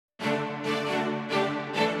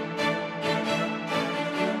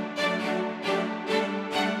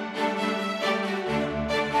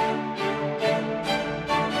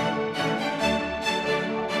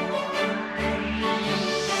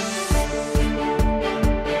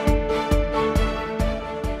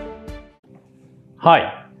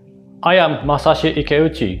Hi, I am Masashi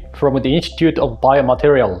Ikeuchi from the Institute of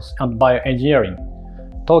Biomaterials and Bioengineering,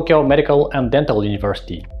 Tokyo Medical and Dental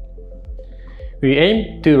University. We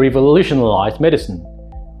aim to revolutionize medicine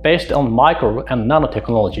based on micro and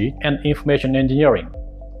nanotechnology and information engineering.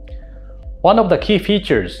 One of the key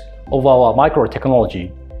features of our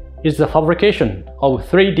microtechnology is the fabrication of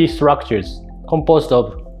 3D structures composed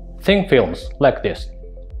of thin films like this.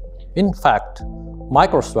 In fact,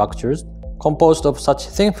 microstructures composed of such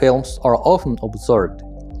thin films are often observed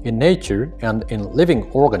in nature and in living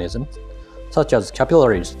organisms, such as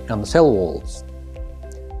capillaries and cell walls.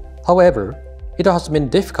 However, it has been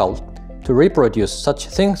difficult to reproduce such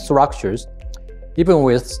thin structures even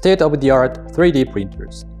with state-of-the-art 3D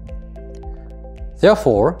printers.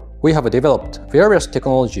 Therefore, we have developed various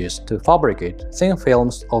technologies to fabricate thin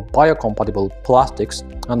films of biocompatible plastics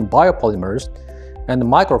and biopolymers and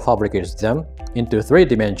microfabricate them into 3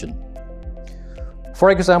 dimensions. For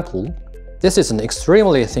example, this is an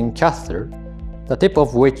extremely thin catheter, the tip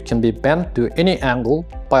of which can be bent to any angle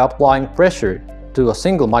by applying pressure to a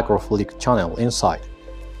single microfluidic channel inside.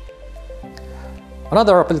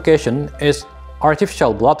 Another application is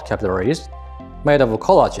artificial blood capillaries made of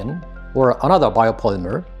collagen or another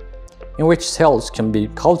biopolymer, in which cells can be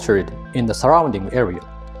cultured in the surrounding area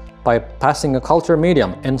by passing a culture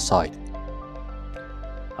medium inside.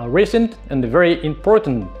 A recent and very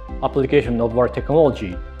important application of our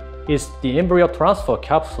technology is the embryo transfer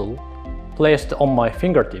capsule placed on my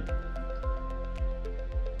fingertip.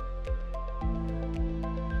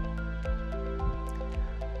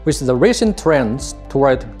 With the recent trends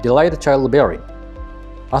toward delayed childbearing,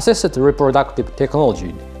 assisted reproductive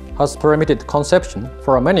technology has permitted conception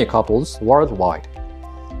for many couples worldwide.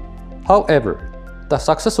 However, the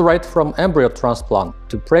success rate from embryo transplant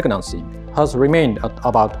to pregnancy has remained at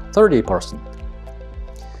about 30%.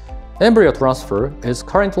 Embryo transfer is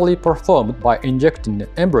currently performed by injecting the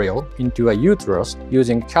embryo into a uterus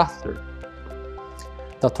using catheter.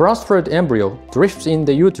 The transferred embryo drifts in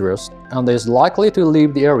the uterus and is likely to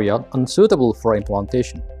leave the area unsuitable for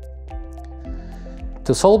implantation.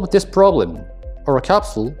 To solve this problem, our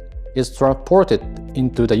capsule is transported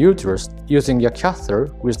into the uterus using a catheter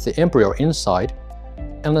with the embryo inside,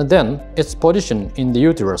 and then its position in the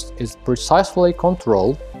uterus is precisely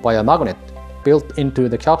controlled by a magnet built into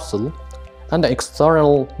the capsule and an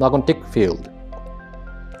external magnetic field.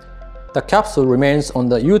 The capsule remains on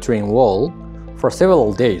the uterine wall for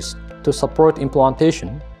several days to support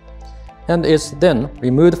implantation and is then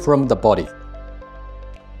removed from the body.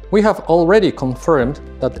 We have already confirmed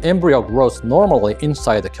that the embryo grows normally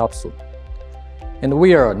inside the capsule, and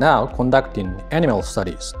we are now conducting animal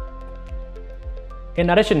studies.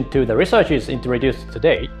 In addition to the researches introduced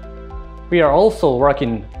today, we are also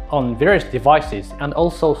working on various devices and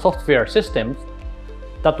also software systems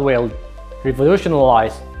that will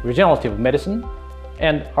revolutionize regenerative medicine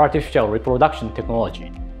and artificial reproduction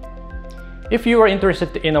technology. If you are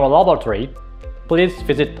interested in our laboratory, please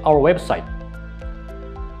visit our website.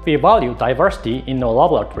 We value diversity in our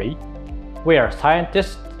laboratory, where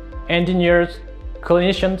scientists, engineers,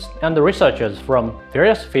 clinicians, and researchers from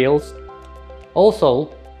various fields,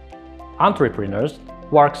 also entrepreneurs,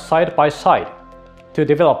 work side by side to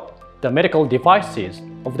develop the medical devices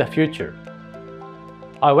of the future.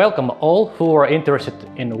 I welcome all who are interested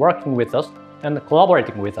in working with us and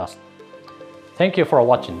collaborating with us. Thank you for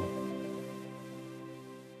watching.